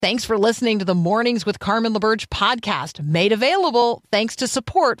Thanks for listening to the Mornings with Carmen LaBerge podcast, made available thanks to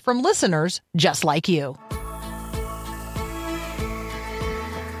support from listeners just like you.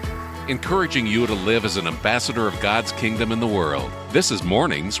 Encouraging you to live as an ambassador of God's kingdom in the world. This is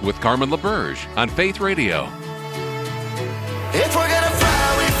Mornings with Carmen LaBerge on Faith Radio. If we're gonna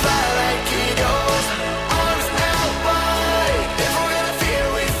fly, we fly like eagles, arms out wide. If we're gonna fear,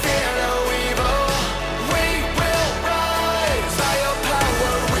 we fear no evil. We will rise. By your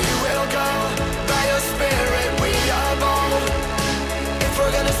power we will go. By your spirit we are bold. If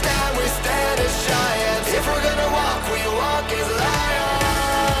we're gonna stand, we stand as giants. If we're gonna walk, we walk as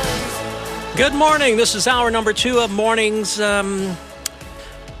lions. Good morning. This is hour number 2 of Mornings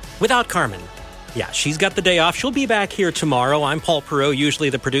without Carmen. Yeah, she's got the day off. She'll be back here tomorrow. I'm Paul Perot, usually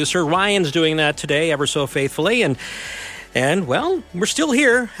the producer. Ryan's doing that today ever so faithfully. And well, we're still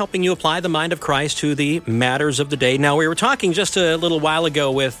here helping you apply the mind of Christ to the matters of the day. Now, we were talking just a little while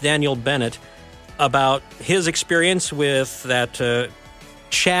ago with Daniel Bennett about his experience with that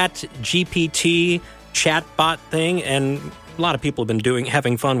chat GPT chatbot thing, and a lot of people have been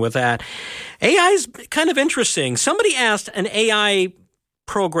having fun with that. AI is kind of interesting. Somebody asked an AI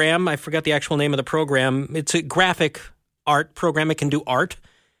program, I forgot the actual name of the program, it's a graphic art program, it can do art,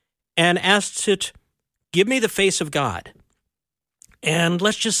 and asked it, give me the face of God. And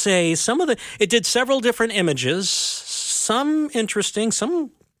let's just say it did several different images, some interesting,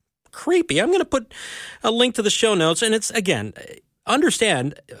 some creepy. I'm going to put a link to the show notes, and it's, again,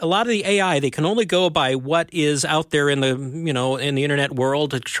 understand, a lot of the AI, they can only go by what is out there in the, in the internet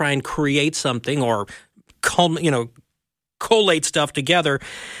world to try and create something or, collate stuff together.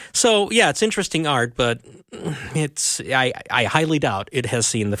 So, yeah, it's interesting art, but I highly doubt it has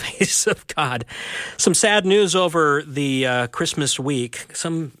seen the face of God. Some sad news over the Christmas week.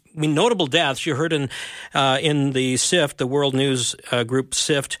 Some notable deaths. You heard in the SIFT, the World News Group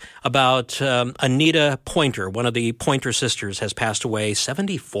SIFT, about Anita Pointer. One of the Pointer sisters has passed away,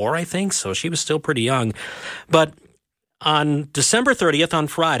 74, I think, so she was still pretty young. But on December 30th, on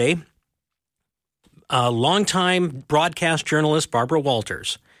Friday, longtime broadcast journalist Barbara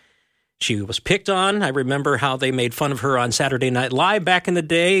Walters. She was picked on. I remember how they made fun of her on Saturday Night Live back in the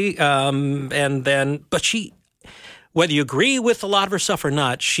day. But she, whether you agree with a lot of her stuff or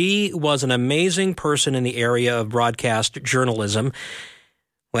not, she was an amazing person in the area of broadcast journalism.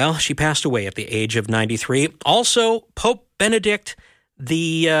 Well, she passed away at the age of 93. Also, Pope Benedict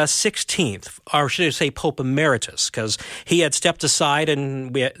the 16th, or should I say Pope Emeritus, because he had stepped aside,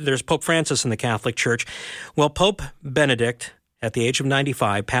 and there's Pope Francis in the Catholic Church. Well, Pope Benedict, at the age of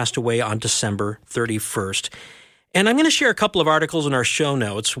 95, passed away on December 31st. And I'm going to share a couple of articles in our show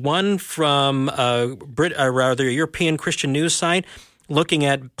notes, one from a European Christian news site looking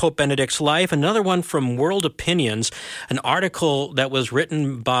at Pope Benedict's life, another one from World Opinions, an article that was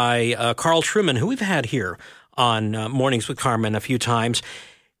written by Carl Trueman, who we've had here on Mornings with Carmen a few times,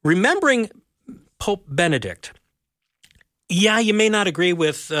 remembering Pope Benedict. Yeah, you may not agree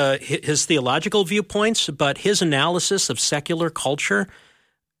with his theological viewpoints, but his analysis of secular culture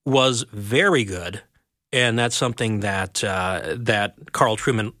was very good, and that's something that Carl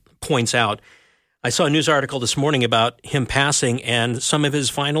Trueman points out. I saw a news article this morning about him passing, and some of his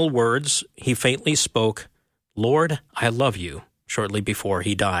final words, he faintly spoke, "Lord, I love you," shortly before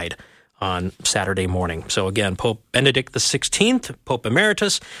he died on Saturday morning. So again, Pope Benedict XVI, Pope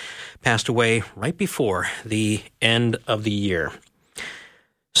Emeritus, passed away right before the end of the year.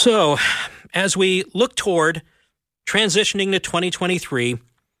 So as we look toward transitioning to 2023,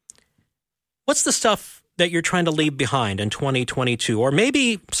 what's the stuff that you're trying to leave behind in 2022? Or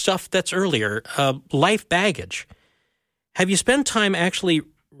maybe stuff that's earlier, life baggage. Have you spent time actually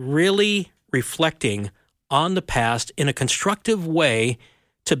really reflecting on the past in a constructive way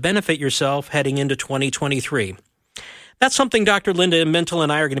to benefit yourself heading into 2023? That's something Dr. Linda Mintle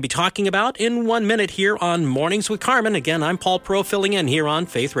and I are going to be talking about in 1 minute here on Mornings with Carmen. Again, I'm Paul Perot filling in here on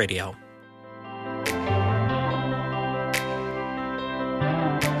Faith Radio.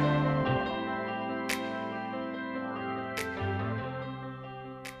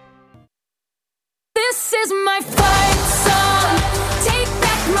 This is my fight song. Take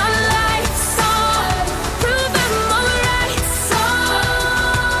back my life song. Prove I'm alright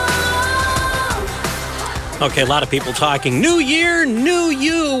song. Okay, a lot of people talking. New year, new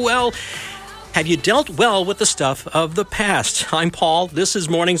you. Well, have you dealt well with the stuff of the past? I'm Paul. This is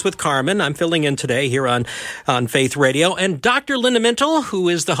Mornings with Carmen. I'm filling in today here on Faith Radio. And Dr. Linda Mintle, who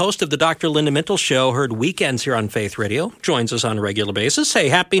is the host of the Dr. Linda Mintle Show, heard weekends here on Faith Radio, joins us on a regular basis. Hey,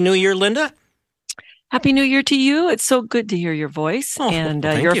 Happy New Year, Linda. Happy New Year to you. It's so good to hear your voice. Oh, and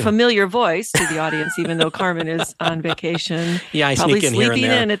well, thank you're you. a familiar voice to the audience, even though Carmen is on vacation. Yeah, I Probably sneak in here and sleeping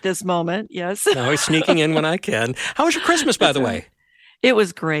there. in at this moment. Yes. Always sneaking in when I can. How was your Christmas, by the way? It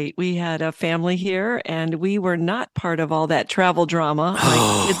was great. We had a family here, and we were not part of all that travel drama.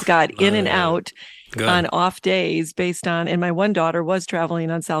 My kids got in and out Good. on off days based on, and my one daughter was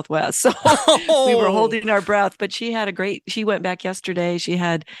traveling on Southwest. So we were holding our breath, but she went back yesterday. She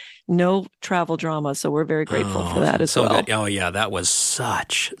had no travel drama. So we're very grateful for that as so well. Good. Oh, yeah, that was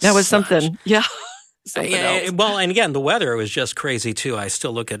something. Yeah. Something else. Well, and again, the weather was just crazy too. I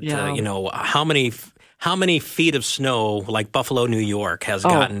still look at, how many feet of snow like Buffalo, New York has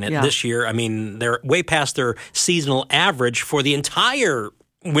gotten it this year. I mean, they're way past their seasonal average for the entire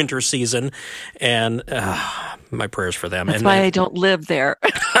winter season, and my prayers for them. That's why I don't live there.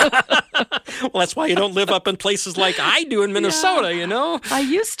 Well, that's why you don't live up in places like I do in Minnesota, you know? I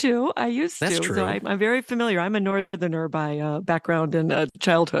used to. That's true. So I'm very familiar. I'm a northerner by background and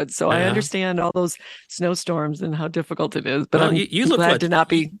childhood, so I understand all those snowstorms and how difficult it is. But you I'm look glad like to not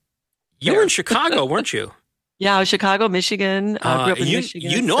be. You were in Chicago, weren't you? Yeah, Chicago, Michigan. Grew up in Michigan.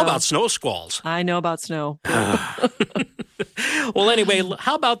 You know about snow squalls. I know about snow. Well, anyway,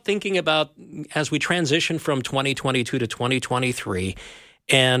 how about thinking about as we transition from 2022 to 2023,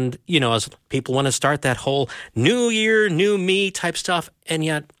 and, as people want to start that whole new year, new me type stuff, and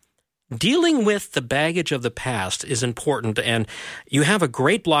yet dealing with the baggage of the past is important. And you have a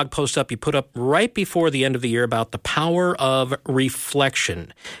great blog post up you put up right before the end of the year about the power of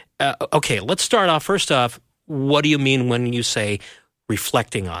reflection. Okay, let's start off. First off, what do you mean when you say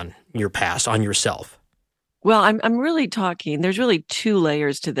reflecting on your past, on yourself? Well, I'm really talking, there's really two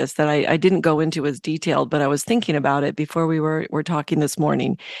layers to this that I didn't go into as detailed, but I was thinking about it before we were talking this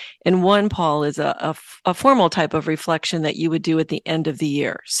morning. And one, Paul, is a formal type of reflection that you would do at the end of the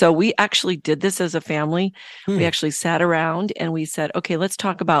year. So we actually did this as a family. We actually sat around and we said, okay, let's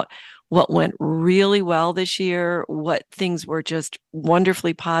talk about what went really well this year, what things were just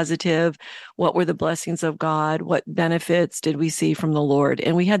wonderfully positive, what were the blessings of God, what benefits did we see from the Lord.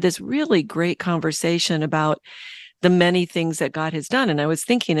 And we had this really great conversation about the many things that God has done. And I was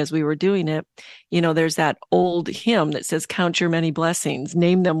thinking as we were doing it, there's that old hymn that says, count your many blessings,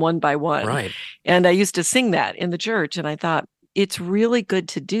 name them one by one. Right. And I used to sing that in the church. And I thought, it's really good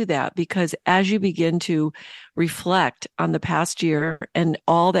to do that because as you begin to reflect on the past year and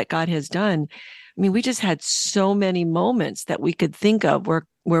all that God has done, I mean, we just had so many moments that we could think of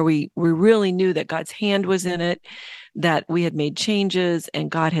where we really knew that God's hand was in it, that we had made changes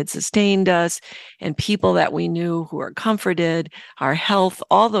and God had sustained us, and people that we knew who were comforted, our health,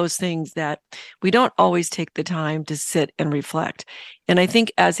 all those things that we don't always take the time to sit and reflect. And I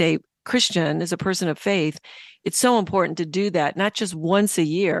think as a Christian, as a person of faith, it's so important to do that, not just once a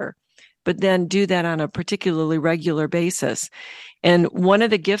year, but then do that on a particularly regular basis. And one of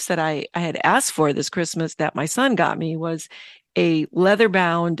the gifts that I had asked for this Christmas that my son got me was a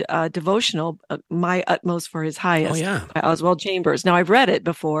leather-bound devotional, My Utmost for His Highest, by Oswald Chambers. Now, I've read it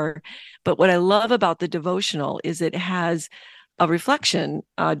before, but what I love about the devotional is it has a reflection,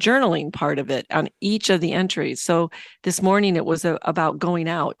 journaling part of it on each of the entries. So this morning it was about going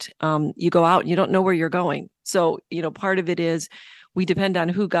out. You go out and you don't know where you're going. So, part of it is we depend on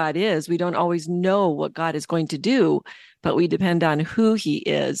who God is. We don't always know what God is going to do, but we depend on who He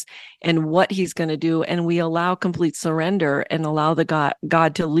is and what He's going to do. And we allow complete surrender and allow the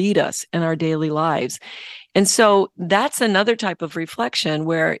God to lead us in our daily lives. And so that's another type of reflection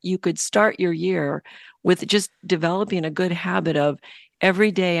where you could start your year with just developing a good habit of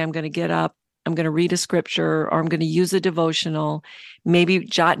every day I'm going to get up, I'm going to read a scripture, or I'm going to use a devotional, maybe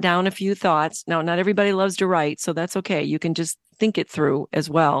jot down a few thoughts. Now, not everybody loves to write, so that's okay. You can just think it through as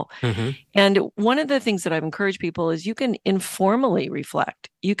well. Mm-hmm. And one of the things that I've encouraged people is you can informally reflect.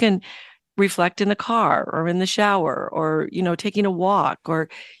 You can reflect in the car or in the shower or, taking a walk, or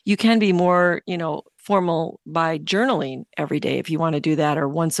you can be more, formal by journaling every day if you want to do that, or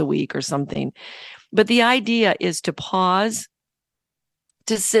once a week or something. But the idea is to pause,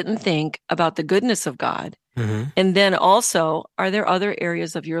 to sit and think about the goodness of God. Mm-hmm. And then also, are there other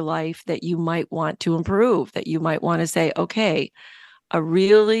areas of your life that you might want to improve, that you might want to say, okay, I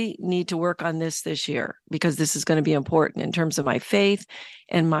really need to work on this year because this is going to be important in terms of my faith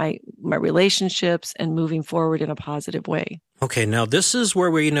and my relationships and moving forward in a positive way. Okay, now this is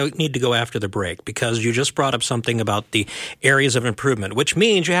where we need to go after the break because you just brought up something about the areas of improvement, which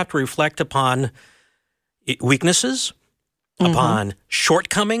means you have to reflect upon weaknesses, upon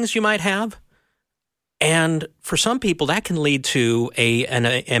shortcomings you might have. And for some people, that can lead to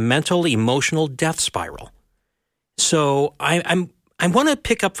a mental, emotional death spiral. So I'm I want to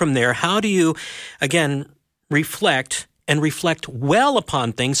pick up from there. How do you, again, reflect and reflect well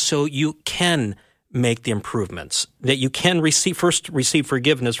upon things so you can make the improvements, that you can receive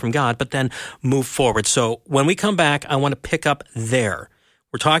forgiveness from God, but then move forward. So when we come back, I want to pick up there.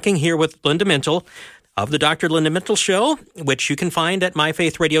 We're talking here with Linda Mintle of the Dr. Linda Mintle Show, which you can find at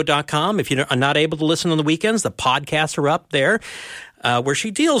myfaithradio.com. If you are not able to listen on the weekends, the podcasts are up there, where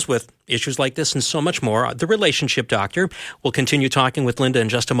she deals with issues like this and so much more. The Relationship Doctor. We'll continue talking with Linda in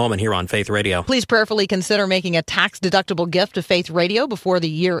just a moment here on Faith Radio. Please prayerfully consider making a tax-deductible gift to Faith Radio before the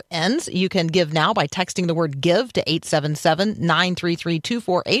year ends. You can give now by texting the word GIVE to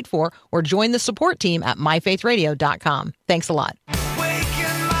 877-933-2484 or join the support team at myfaithradio.com. Thanks a lot.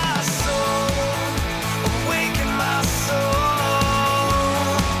 Awaken my soul, awaken my soul.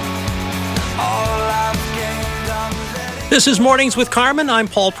 All I've gained, I'm letting This is Mornings with Carmen. I'm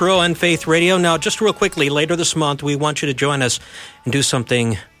Paul Perot on Faith Radio. Now, just real quickly, later this month, we want you to join us and do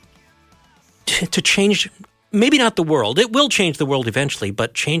something to change, maybe not the world. It will change the world eventually,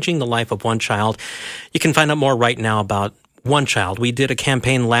 but changing the life of one child. You can find out more right now about One Child. We did a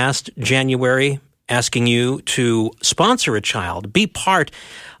campaign last January asking you to sponsor a child, be part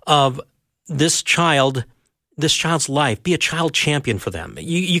of this child's life, be a child champion for them.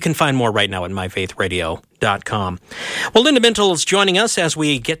 You can find more right now at myfaithradio.com. Well, Linda Mintle is joining us as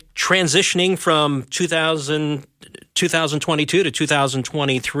we get transitioning from 2022 to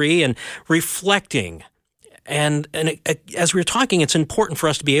 2023 and reflecting. And as we were talking, it's important for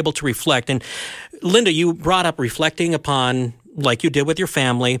us to be able to reflect. And Linda, you brought up reflecting upon, like you did with your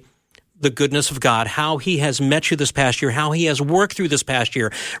family, the goodness of God, how he has met you this past year, how he has worked through this past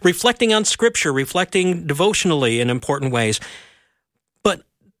year, reflecting on Scripture, reflecting devotionally in important ways. But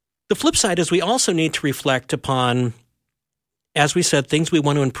the flip side is we also need to reflect upon, as we said, things we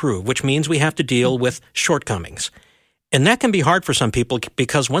want to improve, which means we have to deal with shortcomings. And that can be hard for some people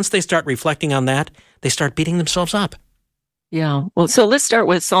because once they start reflecting on that, they start beating themselves up. Yeah. Well, so let's start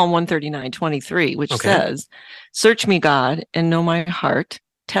with Psalm 139:23, which says, "Search me, God, and know my heart.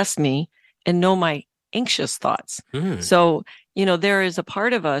 Test me and know my anxious thoughts." So, there is a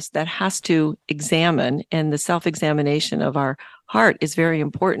part of us that has to examine, and the self-examination of our heart is very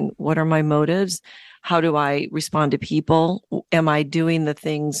important. What are my motives? How do I respond to people? Am I doing the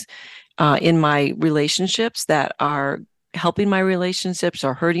things in my relationships that are helping my relationships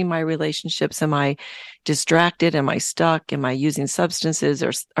or hurting my relationships? Am I distracted? Am I stuck? Am I using substances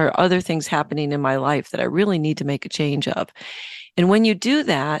or other things happening in my life that I really need to make a change of? And when you do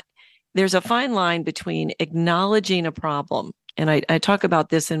that, there's a fine line between acknowledging a problem. And I talk about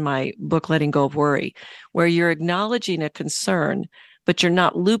this in my book, Letting Go of Worry, where you're acknowledging a concern, but you're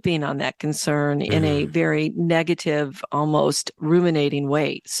not looping on that concern in a very negative, almost ruminating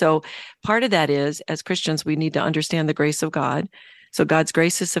way. So part of that is, as Christians, we need to understand the grace of God. So God's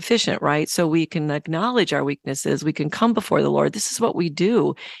grace is sufficient, right? So we can acknowledge our weaknesses. We can come before the Lord. This is what we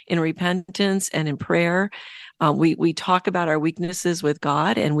do in repentance and in prayer. We talk about our weaknesses with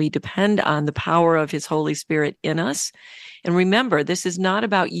God, and we depend on the power of his Holy Spirit in us. And remember, this is not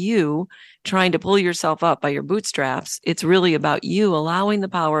about you trying to pull yourself up by your bootstraps. It's really about you allowing the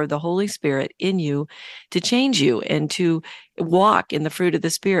power of the Holy Spirit in you to change you and to walk in the fruit of the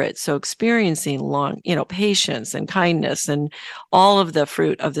Spirit. So experiencing patience and kindness and all of the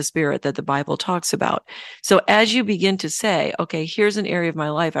fruit of the Spirit that the Bible talks about. So as you begin to say, okay, here's an area of my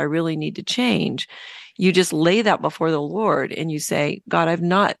life I really need to change, you just lay that before the Lord and you say, God, I've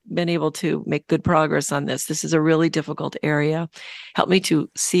not been able to make good progress on this. This is a really difficult area. Help me to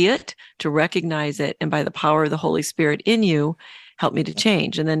see it, to recognize it, and by the power of the Holy Spirit in you, help me to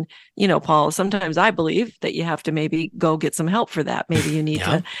change. And then, Paul, sometimes I believe that you have to maybe go get some help for that. Maybe you need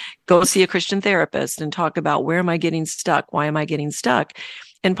to go see a Christian therapist and talk about, where am I getting stuck? Why am I getting stuck?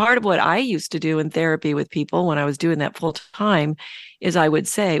 And part of what I used to do in therapy with people when I was doing that full time is I would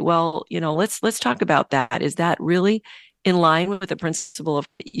say, well, let's talk about that. Is that really in line with the principle of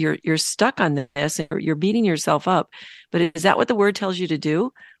you're stuck on this and you're beating yourself up? But is that what the word tells you to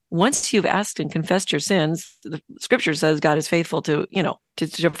do? Once you've asked and confessed your sins, the scripture says God is faithful to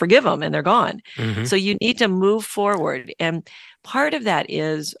forgive them, and they're gone. So you need to move forward. And part of that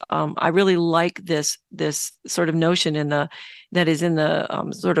is, I really like this sort of notion that is in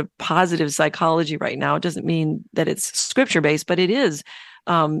the sort of positive psychology right now. It doesn't mean that it's scripture based, but it is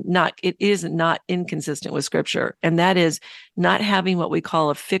not inconsistent with scripture. And that is not having what we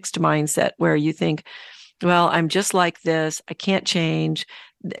call a fixed mindset, where you think, well, I'm just like this, I can't change.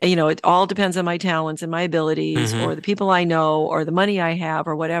 It all depends on my talents and my abilities or the people I know or the money I have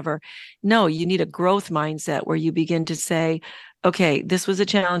or whatever. No, you need a growth mindset where you begin to say, okay, this was a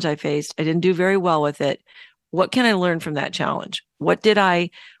challenge I faced. I didn't do very well with it. What can I learn from that challenge?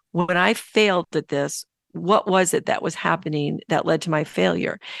 when I failed at this, what was it that was happening that led to my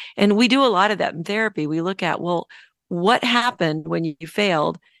failure? And we do a lot of that in therapy. We look at, well, what happened when you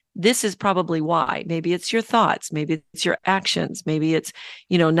failed? This is probably why. Maybe it's your thoughts. Maybe it's your actions. Maybe it's,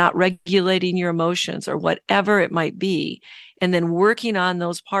 not regulating your emotions or whatever it might be. And then working on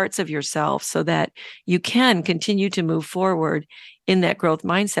those parts of yourself so that you can continue to move forward in that growth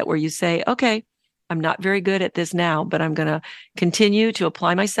mindset where you say, okay, I'm not very good at this now, but I'm going to continue to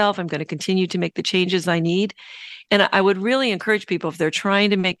apply myself. I'm going to continue to make the changes I need. And I would really encourage people, if they're trying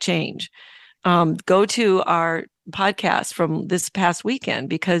to make change, go to our podcast from this past weekend,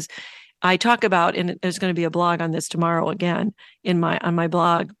 because I talk about, and there's going to be a blog on this tomorrow again on my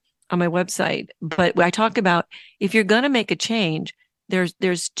blog, on my website. But I talk about, if you're going to make a change,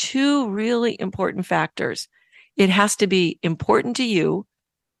 there's two really important factors. It has to be important to you,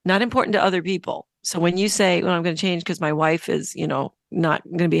 not important to other people. So when you say, well, I'm going to change because my wife is, not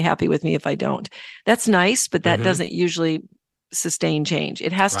going to be happy with me if I don't, that's nice, but that doesn't usually sustain change.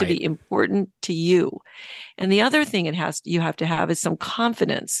 It has to be important to you. And the other thing you have to have is some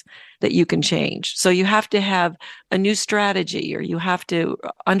confidence that you can change. So you have to have a new strategy, or you have to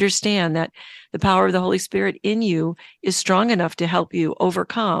understand that the power of the Holy Spirit in you is strong enough to help you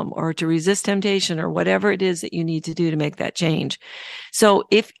overcome or to resist temptation or whatever it is that you need to do to make that change. So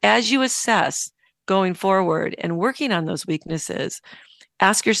as you assess going forward and working on those weaknesses,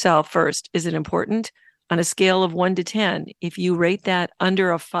 ask yourself first, is it important? On a scale of 1 to 10, if you rate that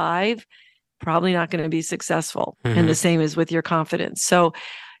under a 5, probably not going to be successful. And the same is with your confidence. So,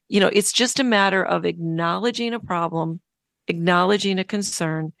 it's just a matter of acknowledging a problem, acknowledging a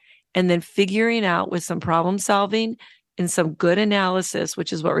concern, and then figuring out with some problem solving and some good analysis,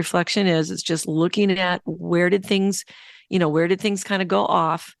 which is what reflection is. It's just looking at where did things kind of go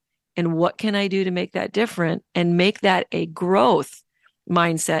off, and what can I do to make that different and make that a growth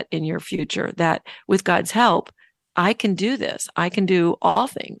mindset in your future, that with God's help, I can do this. I can do all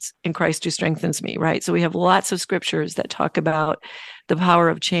things in Christ who strengthens me, right? So we have lots of scriptures that talk about the power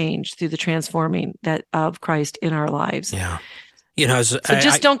of change through the transforming of Christ in our lives. Yeah.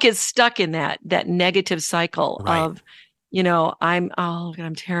 Don't get stuck in that negative cycle of,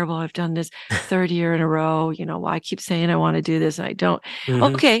 I'm terrible. I've done this third year in a row. I keep saying I want to do this and I don't.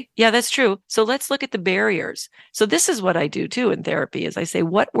 Okay. Yeah, that's true. So let's look at the barriers. So this is what I do too in therapy, is I say,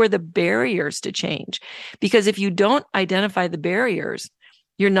 what were the barriers to change? Because if you don't identify the barriers,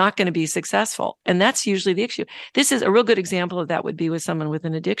 you're not going to be successful. And that's usually the issue. This is a real good example of that would be with someone with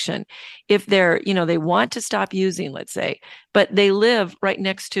an addiction. If they're, they want to stop using, let's say, but they live right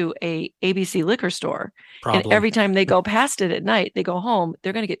next to a ABC liquor store. Problem. And every time they go past it at night, they go home,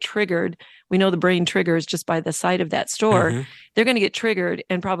 they're going to get triggered. We know the brain triggers just by the sight of that store. They're going to get triggered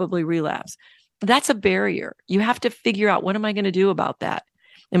and probably relapse. That's a barrier. You have to figure out, what am I going to do about that?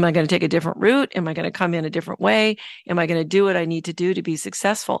 Am I going to take a different route? Am I going to come in a different way? Am I going to do what I need to do to be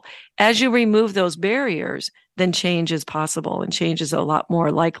successful? As you remove those barriers, then change is possible, and change is a lot more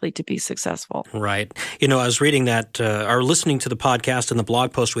likely to be successful. Right. I was reading that, or listening to the podcast and the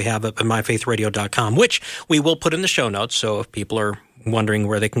blog post we have up at myfaithradio.com, which we will put in the show notes. So if people are wondering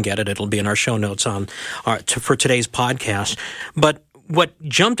where they can get it, it'll be in our show notes for today's podcast. But what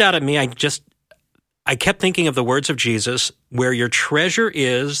jumped out at me, I kept thinking of the words of Jesus, where your treasure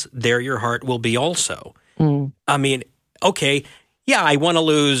is, there your heart will be also. I mean, okay, yeah, I want to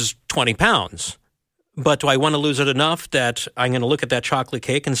lose 20 pounds, but do I want to lose it enough that I'm going to look at that chocolate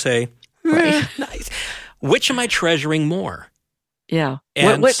cake and say, nice. Which am I treasuring more? Yeah.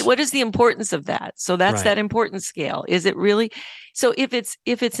 And what is the importance of that? So that's that importance scale. Is it really? So if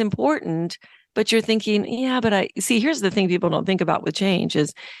it's important, but you're thinking, yeah, but here's the thing people don't think about with change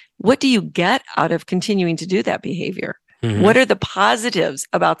is, what do you get out of continuing to do that behavior? What are the positives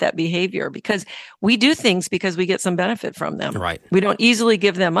about that behavior? Because we do things because we get some benefit from them. Right. We don't easily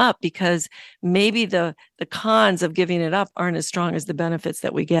give them up because maybe the cons of giving it up aren't as strong as the benefits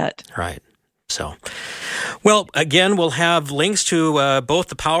that we get. Right. So, well, again, we'll have links to both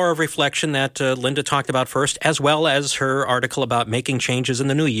the power of reflection that Linda talked about first, as well as her article about making changes in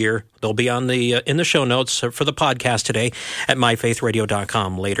the new year. They'll be on in the show notes for the podcast today at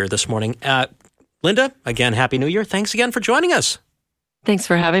myfaithradio.com later this morning. Linda, again, Happy New Year. Thanks again for joining us. Thanks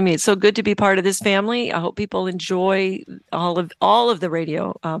for having me. It's so good to be part of this family. I hope people enjoy all of the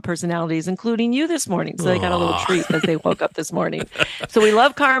radio personalities, including you this morning. So they got a little treat as they woke up this morning. So we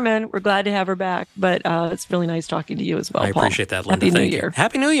love Carmen. We're glad to have her back, but it's really nice talking to you as well, I Paul. appreciate that, Linda. Happy New Year.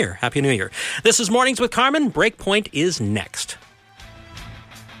 Happy New Year. Happy New Year. This is Mornings with Carmen. Breakpoint is next.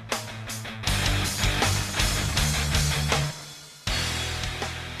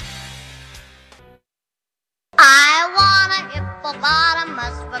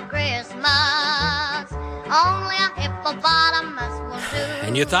 hippopotamus for Christmas. Only a hippopotamus will do.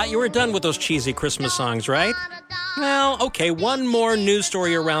 And you thought you were done with those cheesy Christmas songs, right? Well, okay, one more news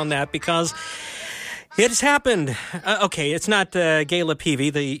story around that because it's happened. Okay, it's not Gayla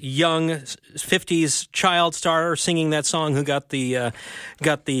Peavy, the young 50s child star singing that song who got the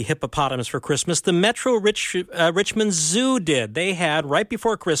hippopotamus for Christmas. The Metro Richmond Zoo did. They had, right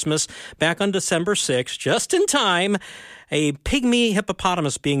before Christmas, back on December 6th, just in time, a pygmy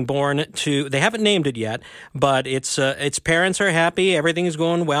hippopotamus being born to, they haven't named it yet, but its parents are happy, everything is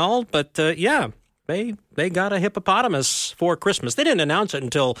going well, but yeah. They got a hippopotamus for Christmas. They didn't announce it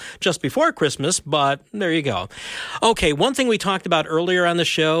until just before Christmas, but there you go. Okay, one thing we talked about earlier on the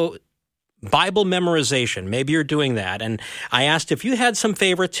show, Bible memorization. Maybe you're doing that. And I asked if you had some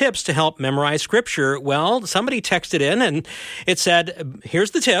favorite tips to help memorize Scripture. Well, somebody texted in and it said,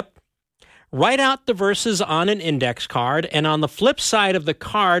 here's the tip. Write out the verses on an index card, and on the flip side of the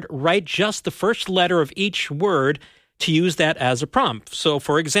card, write just the first letter of each word to use that as a prompt. So,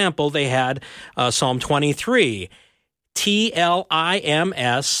 for example, they had Psalm 23,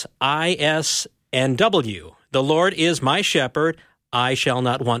 TLIMSISNW. The Lord is my shepherd, I shall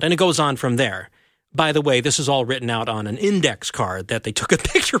not want. And it goes on from there. By the way, this is all written out on an index card that they took a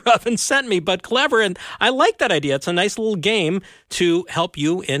picture of and sent me, but clever. And I like that idea. It's a nice little game to help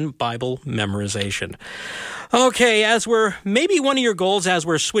you in Bible memorization. Okay, maybe one of your goals as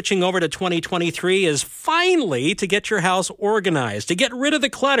we're switching over to 2023 is finally to get your house organized, to get rid of the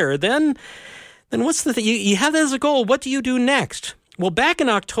clutter. Then what's the thing? You have that as a goal. What do you do next? Well, back in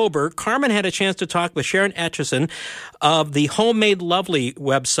October, Carmen had a chance to talk with Sharon Etchison of the Homemade Lovely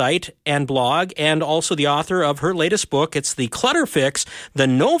website and blog, and also the author of her latest book. It's The Clutter Fix, the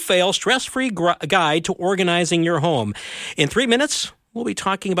no-fail, stress-free guide to organizing your home. In 3 minutes, we'll be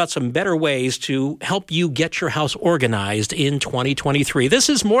talking about some better ways to help you get your house organized in 2023. This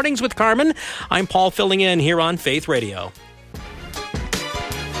is Mornings with Carmen. I'm Paul filling in here on Faith Radio.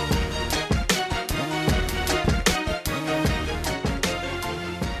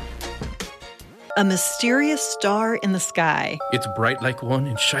 A mysterious star in the sky. It's bright like one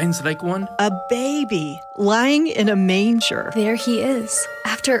and shines like one. A baby lying in a manger. There he is,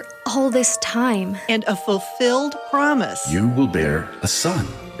 after all this time. And a fulfilled promise. You will bear a son,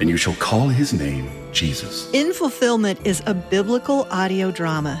 and you shall call his name Jesus. In Fulfillment is a biblical audio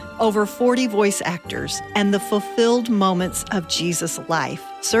drama, over 40 voice actors, and the fulfilled moments of Jesus' life.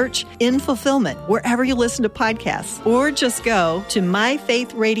 Search In Fulfillment wherever you listen to podcasts, or just go to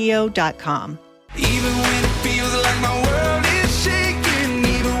myfaithradio.com. Even when it feels like my world is shaking,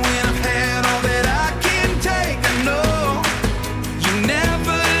 even when I've had all that I can take, I know you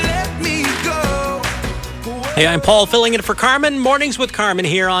never let me go. Hey, I'm Paul filling in for Carmen. Mornings with Carmen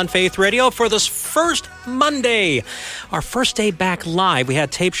here on Faith Radio for this first Monday, our first day back live. We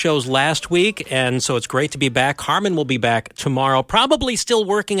had tape shows last week, and so it's great to be back. Carmen will be back tomorrow, probably still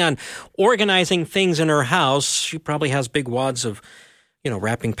working on organizing things in her house. She probably has big wads of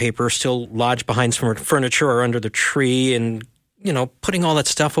wrapping paper still lodged behind some furniture or under the tree and, putting all that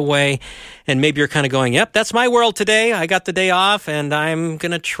stuff away. And maybe you're kind of going, yep, that's my world today. I got the day off and I'm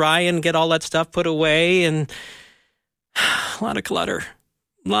going to try and get all that stuff put away. And a lot of clutter.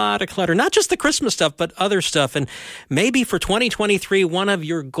 Not just the Christmas stuff, but other stuff. And maybe for 2023, one of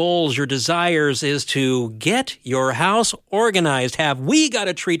your goals, your desires is to get your house organized. Have we got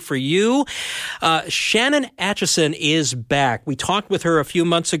a treat for you? Shannon Atchison is back. We talked with her a few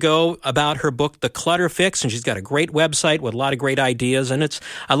months ago about her book, The Clutter Fix, and she's got a great website with a lot of great ideas. And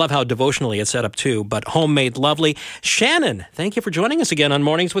I love how devotionally it's set up too, but Homemade Lovely. Shannon, thank you for joining us again on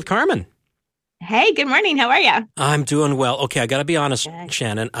Mornings with Carmen. Hey, good morning. How are you? I'm doing well. Okay, I got to be honest,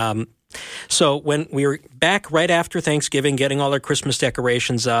 Shannon. So when we were back right after Thanksgiving, getting all our Christmas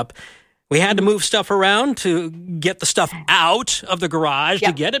decorations up, we had to move stuff around to get the stuff out of the garage,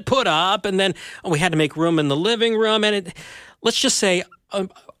 to get it put up, and then we had to make room in the living room. And let's just say,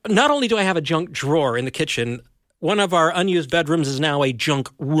 not only do I have a junk drawer in the kitchen, one of our unused bedrooms is now a junk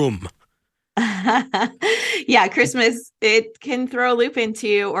room. Yeah, Christmas, it can throw a loop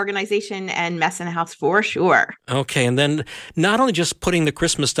into organization and mess in the house for sure. Okay, and then not only just putting the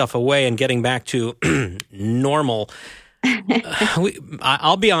Christmas stuff away and getting back to normal,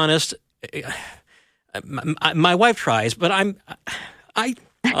 I'll be honest, my wife tries, but I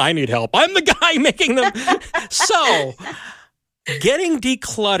need help. I'm the guy making them. So getting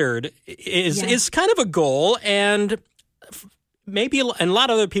decluttered is kind of a goal, and maybe, and a lot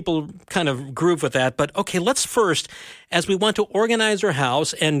of other people kind of groove with that, but okay, let's first, as we want to organize our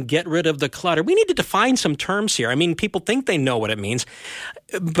house and get rid of the clutter, we need to define some terms here. I mean, people think they know what it means,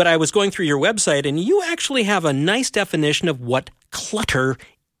 but I was going through your website and you actually have a nice definition of what clutter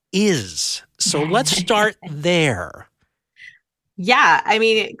is. So let's start there. Yeah, I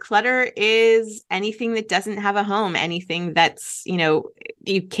mean, clutter is anything that doesn't have a home, anything that's,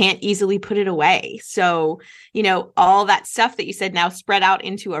 you can't easily put it away. So, all that stuff that you said now spread out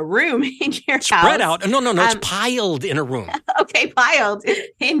into a room in your house. Spread out? No, it's piled in a room. Okay, piled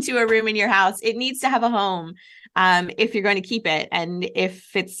into a room in your house. It needs to have a home if you're going to keep it. And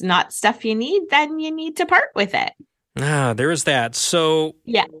if it's not stuff you need, then you need to part with it. There is that. So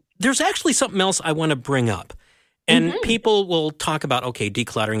yeah, there's actually something else I want to bring up. And people will talk about, okay,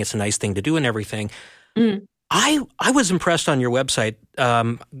 decluttering, it's a nice thing to do and everything. I was impressed on your website,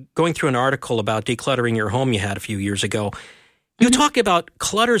 going through an article about decluttering your home you had a few years ago. You talk about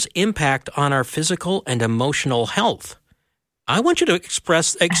clutter's impact on our physical and emotional health. I want you to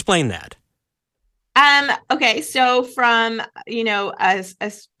explain that. Okay, so from, a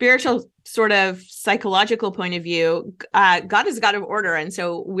spiritual sort of psychological point of view, God is a God of order. And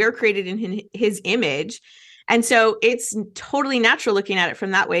so we're created in his image. And so it's totally natural looking at it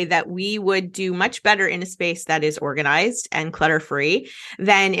from that way that we would do much better in a space that is organized and clutter-free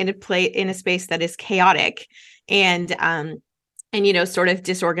than in a space that is chaotic and sort of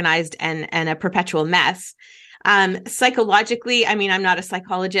disorganized and a perpetual mess. Psychologically, I mean, I'm not a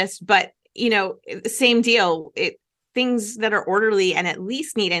psychologist, but same deal. Things that are orderly and at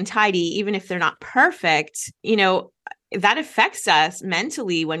least neat and tidy, even if they're not perfect, that affects us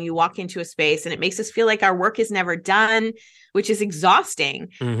mentally when you walk into a space, and it makes us feel like our work is never done, which is exhausting.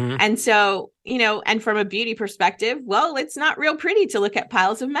 And so, and from a beauty perspective, well, it's not real pretty to look at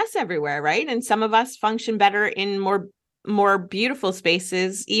piles of mess everywhere, right? And some of us function better in more beautiful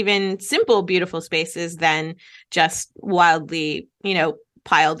spaces, even simple, beautiful spaces, than just wildly,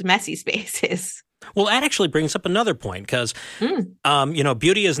 piled, messy spaces. Well, that actually brings up another point because,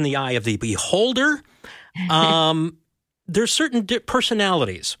 beauty is in the eye of the beholder. There's certain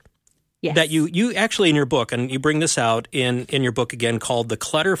personalities that you actually in your book, and you bring this out in your book again, called The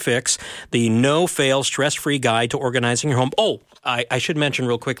Clutter Fix, the no-fail, stress-free guide to organizing your home. Oh, I should mention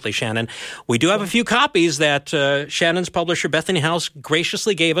real quickly, Shannon, we do have a few copies that Shannon's publisher, Bethany House,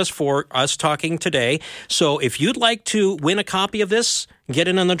 graciously gave us for us talking today. So if you'd like to win a copy of this, get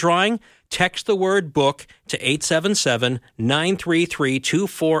in on the drawing, text the word book to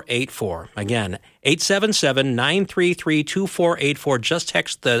 877-933-2484. Again, 877-933-2484. Just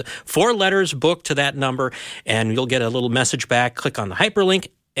text the 4 letters book to that number, and you'll get a little message back. Click on the hyperlink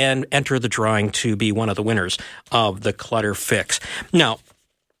and enter the drawing to be one of the winners of the Clutter Fix. Now,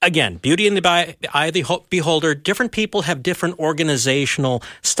 again, beauty in the eye of the beholder. Different people have different organizational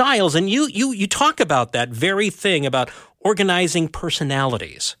styles, and you talk about that very thing about organizing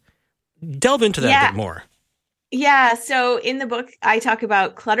personalities. Delve into that a bit more. Yeah. So in the book, I talk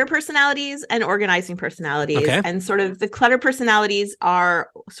about clutter personalities and organizing personalities. Okay. And sort of the clutter personalities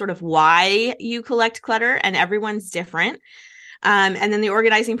are sort of why you collect clutter, and everyone's different. And then the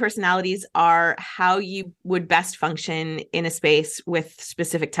organizing personalities are how you would best function in a space with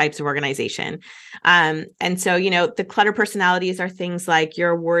specific types of organization. And so, the clutter personalities are things like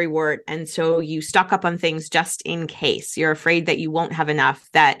you're a worrywart. And so you stock up on things just in case. You're afraid that you won't have enough,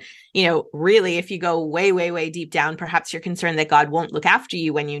 that, really, if you go way, way, way deep down, perhaps you're concerned that God won't look after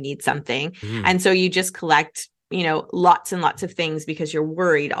you when you need something. And so you just collect, lots and lots of things because you're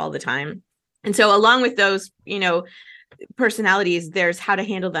worried all the time. And so along with those, personalities, there's how to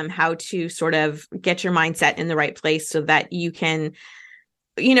handle them, how to sort of get your mindset in the right place so that you can,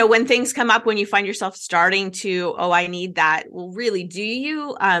 when things come up, when you find yourself starting to, oh, I need that. Well, really, do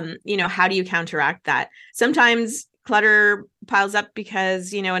you, how do you counteract that? Sometimes clutter piles up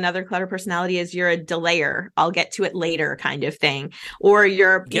because, another clutter personality is you're a delayer. I'll get to it later kind of thing. Or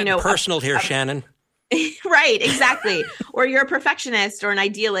you're, Getting personal here, Shannon. Right, exactly. Or you're a perfectionist or an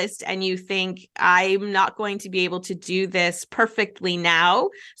idealist and you think, I'm not going to be able to do this perfectly now,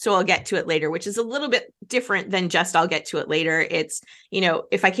 so I'll get to it later, which is a little bit different than just I'll get to it later. It's,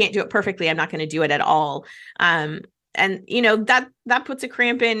 if I can't do it perfectly, I'm not going to do it at all. And that puts a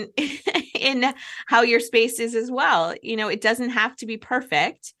cramp in how your space is as well. It doesn't have to be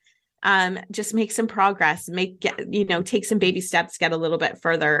perfect. Just make some progress, take some baby steps, get a little bit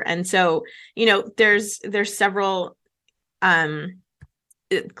further. And so, there's several,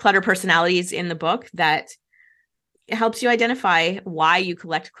 clutter personalities in the book that helps you identify why you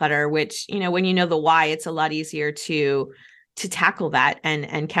collect clutter, which, when you know the why, it's a lot easier to, tackle that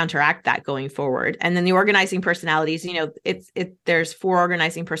and counteract that going forward. And then the organizing personalities, there's 4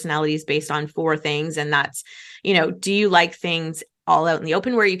 organizing personalities based on 4 things. And that's, do you like things all out in the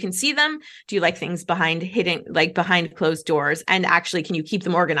open where you can see them? Do you like things behind closed doors? And actually, can you keep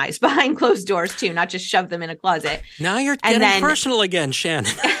them organized behind closed doors too, not just shove them in a closet? Now you're getting personal again,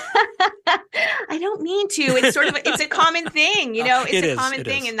 Shannon. I don't mean to. It's sort of it's a common thing, it's a common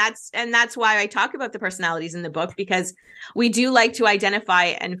thing. Is. And that's why I talk about the personalities in the book, because we do like to identify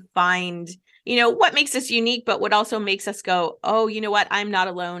and find, what makes us unique, but what also makes us go, oh, you know what? I'm not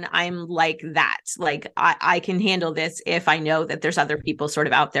alone. I'm like that. Like I can handle this if I know that there's other people sort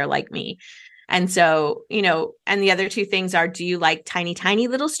of out there like me. And so, and the other 2 things are, do you like tiny, tiny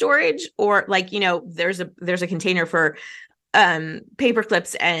little storage, or like, there's a container for paper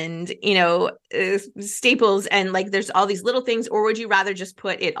clips and staples, and like there's all these little things, or would you rather just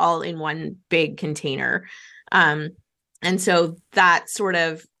put it all in one big container? And so that's sort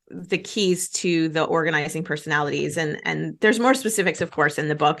of the keys to the organizing personalities, and there's more specifics, of course, in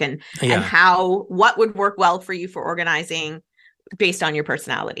the book, and what would work well for you for organizing based on your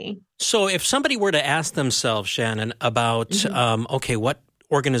personality. So if somebody were to ask themselves, Shannon, about what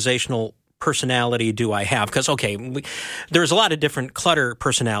organizational personality do I have? Because, there's a lot of different clutter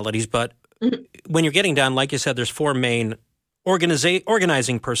personalities, but when you're getting down, like you said, there's 4 main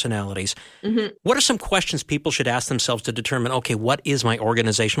organizing personalities. What are some questions people should ask themselves to determine, what is my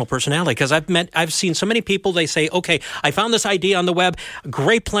organizational personality? Because I've seen so many people, they say, I found this idea on the web,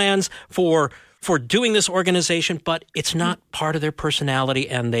 great plans for doing this organization, but it's not part of their personality,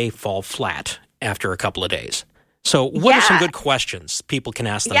 and they fall flat after a couple of days. So what are some good questions people can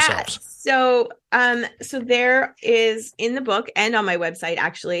ask themselves? So there is, in the book and on my website,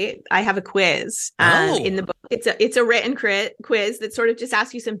 actually, I have a quiz in the book. It's a written quiz that sort of just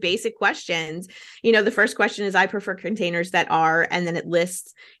asks you some basic questions. The first question is, I prefer containers that are, and then it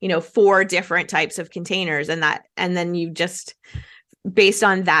lists, 4 different types of containers, and then you just, based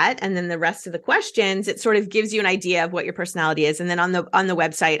on that, and then the rest of the questions, it sort of gives you an idea of what your personality is. And then on the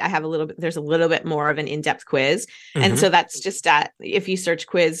website, I have there's a little bit more of an in-depth quiz. And so that's just if you search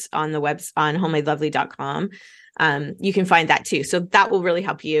quiz on the web on homemadelovely.com, you can find that too. So that will really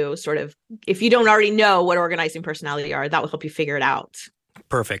help you sort of, if you don't already know what organizing personality are, that will help you figure it out.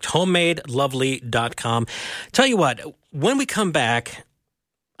 Perfect. homemadelovely.com. Tell you what, when we come back,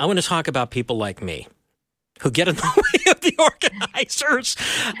 I want to talk about people like me who get in the way of the organizers.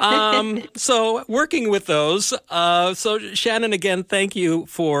 So working with those. So Shannon, again, thank you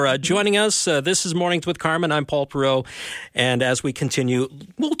for joining us. This is Mornings with Carmen. I'm Paul Perot. And as we continue,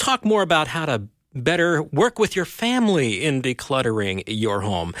 we'll talk more about how to better work with your family in decluttering your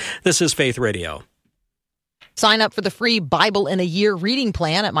home. This is Faith Radio. Sign up for the free Bible in a Year reading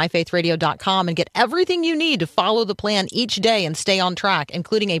plan at myfaithradio.com and get everything you need to follow the plan each day and stay on track,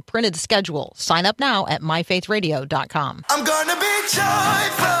 including a printed schedule. Sign up now at myfaithradio.com. I'm gonna be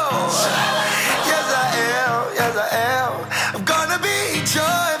joyful. Yes, I am. Yes, I am. I'm gonna be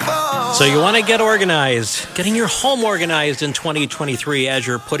joyful. So you want to get organized, getting your home organized in 2023 as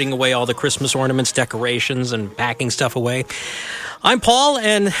you're putting away all the Christmas ornaments, decorations, and packing stuff away. I'm Paul,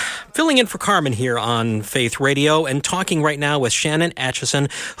 and filling in for Carmen here on Faith Radio, and talking right now with Shannon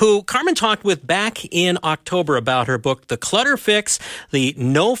Acheson, who Carmen talked with back in October about her book, The Clutter Fix, the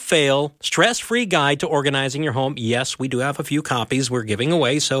no-fail, stress-free guide to organizing your home. Yes, we do have a few copies we're giving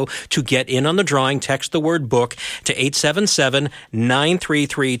away, so to get in on the drawing, text the word book to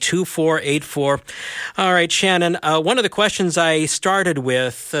 877-933-2484. All right, Shannon, one of the questions I started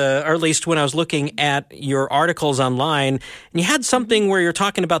with, or at least when I was looking at your articles online, and you had something where you're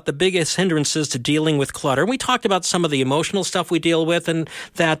talking about the biggest hindrances to dealing with clutter. We talked about some of the emotional stuff we deal with and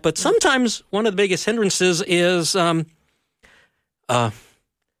that, but sometimes one of the biggest hindrances is me.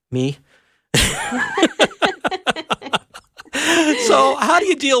 So how do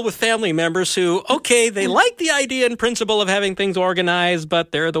you deal with family members who, they like the idea and principle of having things organized,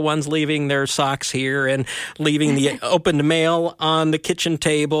 but they're the ones leaving their socks here and leaving the opened mail on the kitchen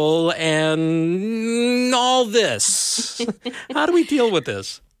table and all this? How do we deal with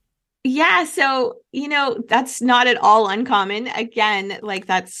this? Yeah. So, that's not at all uncommon. Again, like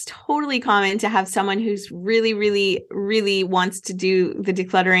that's totally common to have someone who's really, really, really wants to do the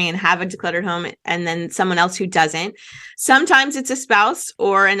decluttering and have a decluttered home, and then someone else who doesn't. Sometimes it's a spouse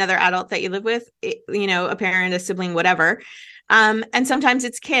or another adult that you live with, a parent, a sibling, whatever. And sometimes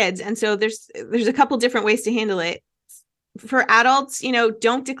it's kids. And so there's a couple different ways to handle it. For adults,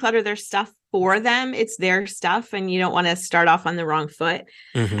 don't declutter their stuff for them. It's their stuff, and you don't want to start off on the wrong foot.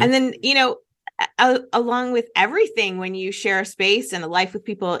 Mm-hmm. And then, along with everything, when you share a space and a life with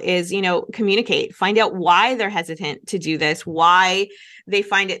people, is, communicate, find out why they're hesitant to do this, why they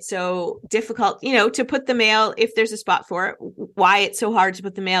find it so difficult, to put the mail, if there's a spot for it, why it's so hard to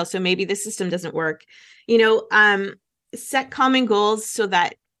put the mail. So maybe the system doesn't work, set common goals so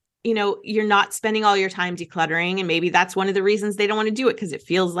that, you're not spending all your time decluttering. And maybe that's one of the reasons they don't want to do it, because it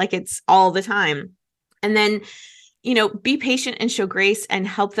feels like it's all the time. And then, be patient and show grace and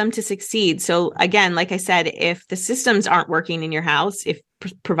help them to succeed. So again, like I said, if the systems aren't working in your house,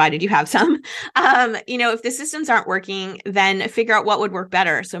 provided you have some, if the systems aren't working, then figure out what would work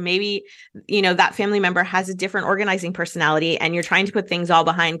better. So maybe, that family member has a different organizing personality and you're trying to put things all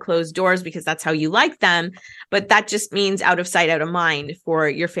behind closed doors because that's how you like them. But that just means out of sight, out of mind for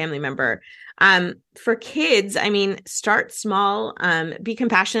your family member. For kids, start small, be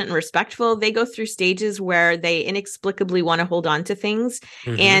compassionate and respectful. They go through stages where they inexplicably want to hold on to things,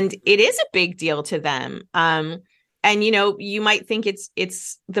 and it is a big deal to them. And you might think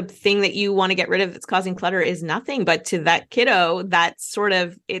it's the thing that you want to get rid of that's causing clutter is nothing, but to that kiddo,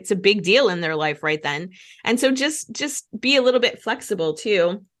 it's a big deal in their life right then. And so just be a little bit flexible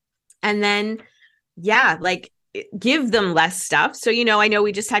too. And then, give them less stuff. So, I know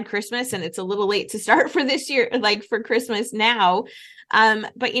we just had Christmas and it's a little late to start for this year, like for Christmas now.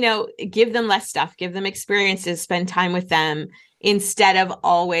 But, give them less stuff, give them experiences, spend time with them instead of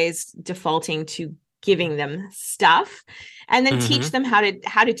always defaulting to giving them stuff, and then teach them how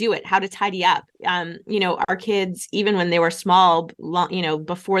to do it, how to tidy up. Our kids, even when they were small,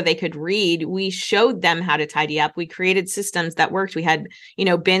 before they could read, we showed them how to tidy up. We created systems that worked. We had,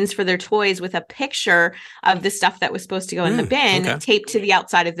 bins for their toys with a picture of the stuff that was supposed to go in the bin taped to the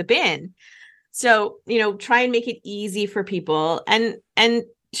outside of the bin. So, try and make it easy for people, and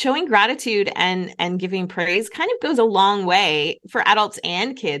showing gratitude and giving praise kind of goes a long way for adults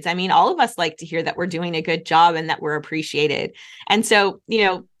and kids. All of us like to hear that we're doing a good job and that we're appreciated. And so,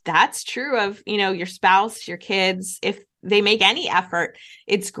 that's true of, your spouse, your kids. If they make any effort,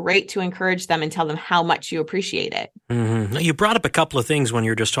 it's great to encourage them and tell them how much you appreciate it. Mm-hmm. You brought up a couple of things when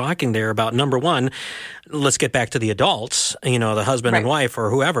you're just talking there about, number one, let's get back to the adults, the husband and wife or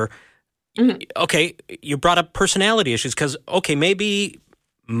whoever. Okay, you brought up personality issues because, maybe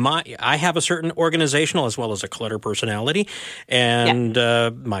I have a certain organizational as well as a clutter personality, and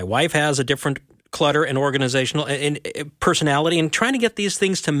my wife has a different clutter and organizational and personality, and trying to get these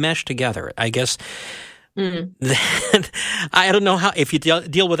things to mesh together. I guess I don't know how if you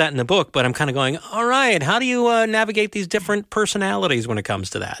deal with that in the book, but I'm kind of going, all right, how do you navigate these different personalities when it comes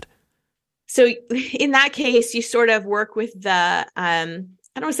to that? So in that case, you sort of work with the I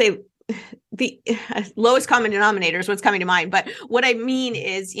don't want to say the lowest common denominator is what's coming to mind. But what I mean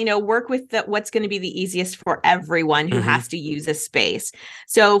is, work with what's going to be the easiest for everyone who has to use a space.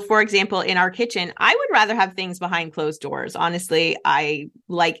 So for example, in our kitchen, I would rather have things behind closed doors. Honestly, I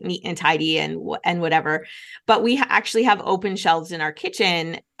like neat and tidy and whatever, but we actually have open shelves in our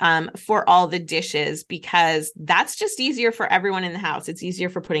kitchen for all the dishes, because that's just easier for everyone in the house. It's easier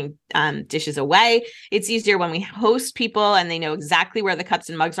for putting dishes away. It's easier when we host people and they know exactly where the cups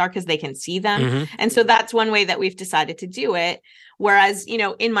and mugs are because they can see them. And so that's one way that we've decided to do it. Whereas,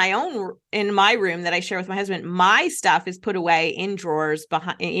 in my room that I share with my husband, my stuff is put away in drawers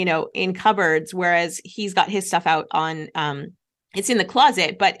behind, in cupboards, whereas he's got his stuff out on, it's in the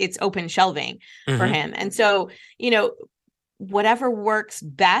closet, but it's open shelving for him. And so, whatever works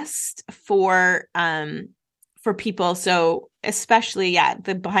best for people. So especially,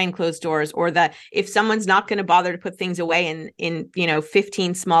 the behind closed doors, or if someone's not going to bother to put things away in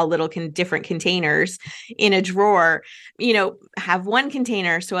 15 small little different containers in a drawer, have one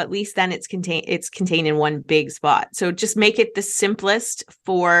container. So at least then it's contained in one big spot. So just make it the simplest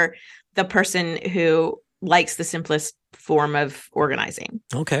for the person who likes the simplest form of organizing.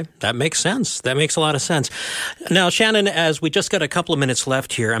 Okay, that makes sense. That makes a lot of sense. Now, Shannon, as we just got a couple of minutes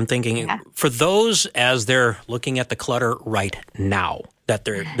left here, I'm thinking for those as they're looking at the clutter right now, that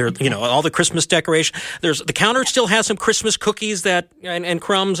they're all the Christmas decoration, the counter still has some Christmas cookies and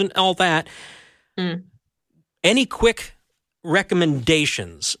crumbs and all that. Any quick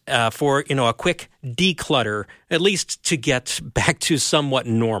recommendations for a quick declutter, at least to get back to somewhat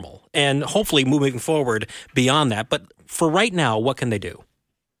normal, and hopefully moving forward beyond that? But for right now, what can they do?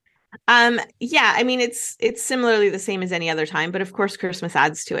 It's similarly the same as any other time, but of course Christmas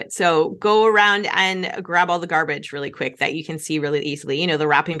adds to it. So go around and grab all the garbage really quick that you can see really easily. The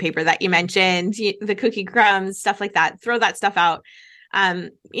wrapping paper that you mentioned, the cookie crumbs, stuff like that. Throw that stuff out.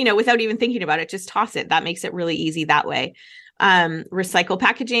 Without even thinking about it, just toss it. That makes it really easy that way. recycle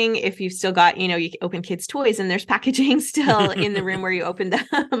packaging. If you've still got, you open kids' toys and there's packaging still in the room where you opened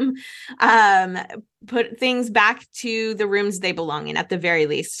them. Put things back to the rooms they belong in at the very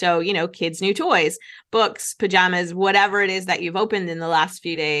least. So, kids' new toys, books, pajamas, whatever it is that you've opened in the last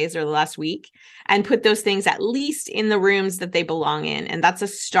few days or the last week, and put those things at least in the rooms that they belong in. And that's a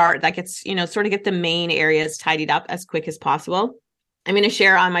start that gets, sort of get the main areas tidied up as quick as possible. I'm going to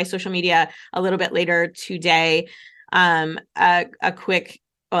share on my social media a little bit later today a quick,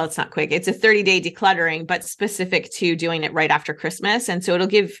 well, it's not quick, it's a 30-day decluttering, but specific to doing it right after Christmas. And so it'll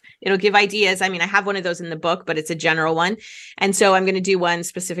give ideas. I mean, I have one of those in the book, but it's a general one. And so I'm going to do one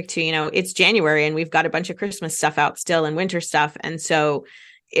specific to, it's January and we've got a bunch of Christmas stuff out still and winter stuff. And so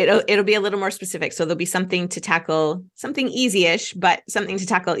it'll be a little more specific. So there'll be something to tackle, something easy-ish, but something to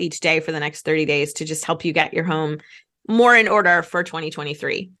tackle each day for the next 30 days to just help you get your home more in order for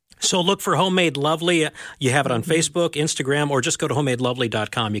 2023. So look for Homemade Lovely. You have it on Facebook, Instagram, or just go to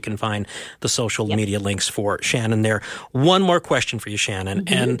homemadelovely.com. You can find the social media links for Shannon there. One more question for you, Shannon.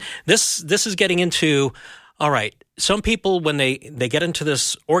 And this is getting into, all right, some people, when they get into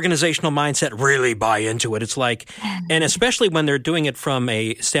this organizational mindset, really buy into it. It's like, and especially when they're doing it from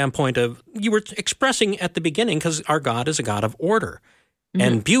a standpoint of, you were expressing at the beginning, because our God is a God of order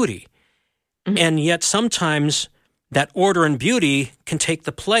and beauty. And yet sometimes that order and beauty can take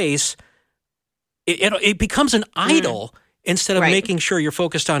the place. It becomes an idol instead of making sure you're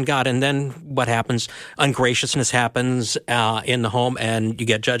focused on God. And then what happens? Ungraciousness happens in the home and you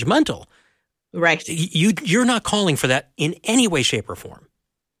get judgmental. Right. You're not calling for that in any way, shape, or form.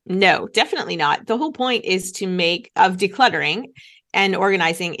 No, definitely not. The whole point is of decluttering and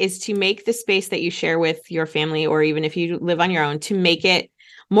organizing is to make the space that you share with your family, or even if you live on your own, to make it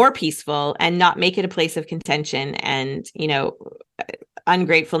more peaceful and not make it a place of contention and,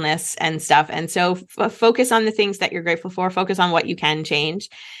 ungratefulness and stuff. And so focus on the things that you're grateful for, focus on what you can change.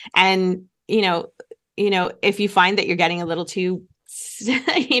 And, if you find that you're getting a little too,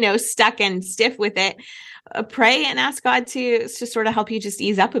 stuck and stiff with it, pray and ask God to sort of help you just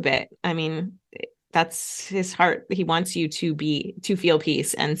ease up a bit. I mean, that's his heart. He wants you to feel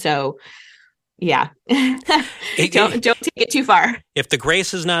peace. And so, yeah, don't take it too far. If the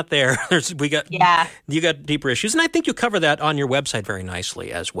grace is not there, you got deeper issues. And I think you cover that on your website very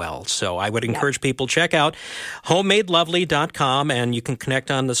nicely as well. So I would encourage people, check out homemadelovely.com, and you can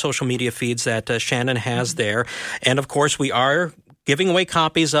connect on the social media feeds that Shannon has there. And of course, we are giving away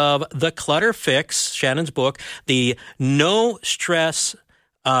copies of The Clutter Fix, Shannon's book, the No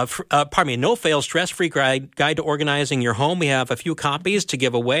Fail Stress-Free Guide to Organizing Your Home. We have a few copies to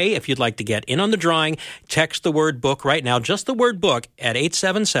give away. If you'd like to get in on the drawing, text the word book right now, just the word book, at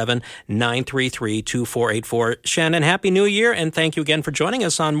 877-933-2484. Shannon, Happy New Year, and thank you again for joining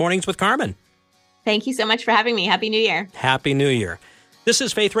us on Mornings with Carmen. Thank you so much for having me. Happy New Year. Happy New Year. This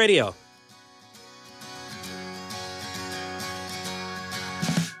is Faith Radio.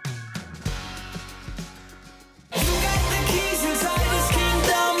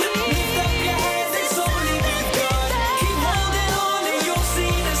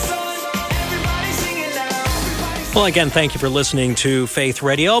 Well, again, thank you for listening to Faith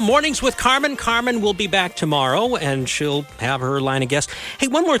Radio. Mornings with Carmen. Carmen will be back tomorrow, and she'll have her line of guests. Hey,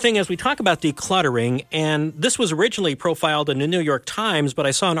 one more thing as we talk about decluttering, and this was originally profiled in the New York Times, but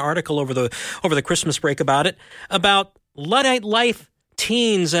I saw an article over the Christmas break about it, about Luddite life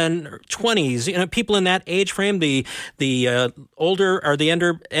teens and 20s, people in that age frame, the older or the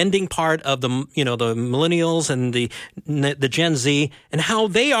ending part of the millennials and the Gen Z, and how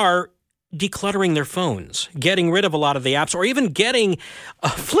they are decluttering their phones, getting rid of a lot of the apps, or even getting a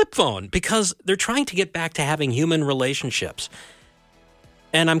flip phone because they're trying to get back to having human relationships.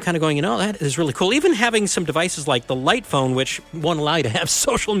 And I'm kind of going, that is really cool. Even having some devices like the Light phone, which won't allow you to have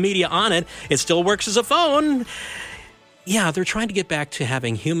social media on it, it still works as a phone. Yeah, they're trying to get back to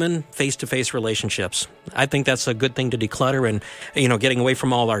having human face-to-face relationships. I think that's a good thing to declutter and, getting away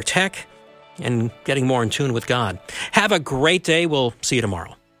from all our tech and getting more in tune with God. Have a great day. We'll see you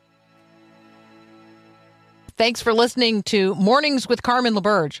tomorrow. Thanks for listening to Mornings with Carmen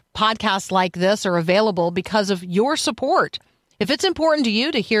LaBerge. Podcasts like this are available because of your support. If it's important to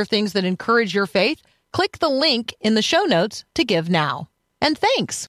you to hear things that encourage your faith, click the link in the show notes to give now. And thanks.